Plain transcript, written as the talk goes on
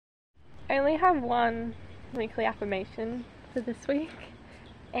I only have one weekly affirmation for this week,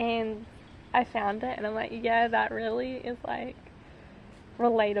 and I found it and I'm like, yeah, that really is like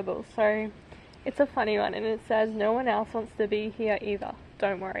relatable. So it's a funny one, and it says, no one else wants to be here either,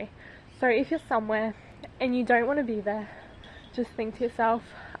 don't worry. So if you're somewhere and you don't want to be there, just think to yourself,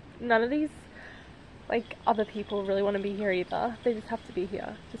 none of these like other people really want to be here either. They just have to be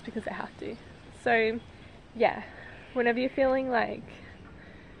here just because they have to. So yeah, whenever you're feeling like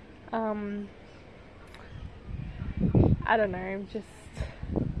I don't know, just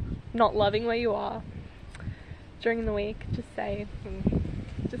not loving where you are during the week, just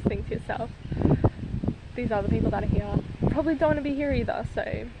think to yourself, these other people that are here probably don't want to be here either.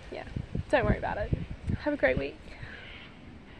 So yeah, don't worry about it. Have a great week.